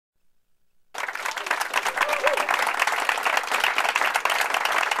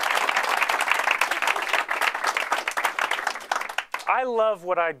I love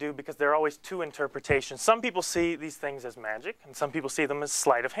what I do because there are always two interpretations. Some people see these things as magic, and some people see them as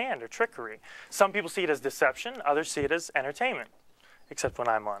sleight of hand or trickery. Some people see it as deception, others see it as entertainment. Except when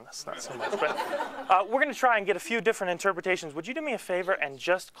I'm on, that's not so much. But we're going to try and get a few different interpretations. Would you do me a favor and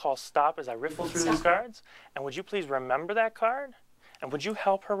just call stop as I riffle through these cards? And would you please remember that card? And would you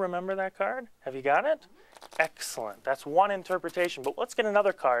help her remember that card? Have you got it? Excellent. That's one interpretation. But let's get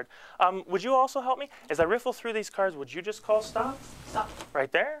another card. Would you also help me? As I riffle through these cards, would you just call stop? Stop.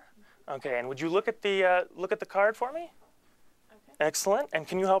 Right there? Okay. And would you look at the card for me? Okay. Excellent. And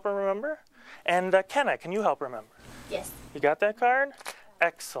can you help her remember? And Kenna, can you help remember? Yes. You got that card?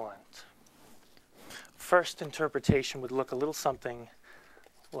 Excellent. First interpretation would look a little something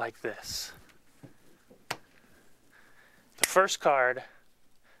like this. The first card,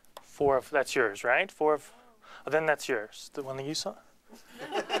 that's yours, right? Then that's yours. The one that you saw?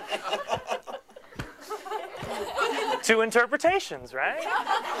 Two interpretations, right?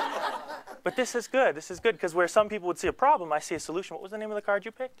 But this is good. This is good because where some people would see a problem, I see a solution. What was the name of the card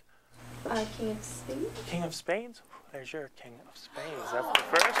you picked? King of Spades. King of Spades? There's your King of Spades. That's the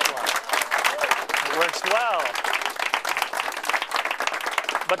first one. It works well.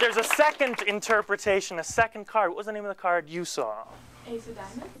 But there's a second interpretation, a second card. What was the name of the card you saw? Ace of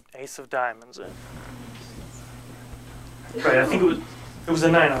Diamonds. Ace of Diamonds. Right, I think it was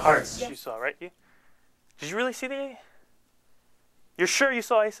a Nine of Hearts you saw, right? Did you really see the? You're sure you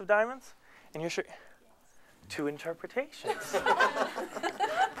saw Ace of Diamonds? And you're sure? Two interpretations.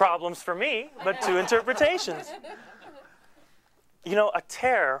 Problems for me, but two interpretations. You know, a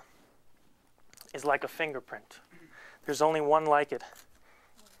tear is like a fingerprint. There's only one like it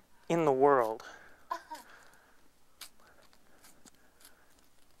in the world.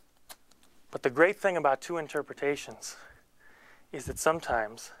 But the great thing about two interpretations is that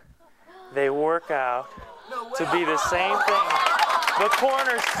sometimes they work out to be the same thing. The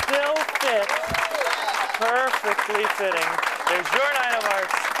corners still fit, perfectly fitting. There's your Nine of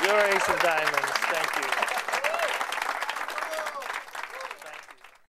Hearts, your Ace of Diamonds. Thank you.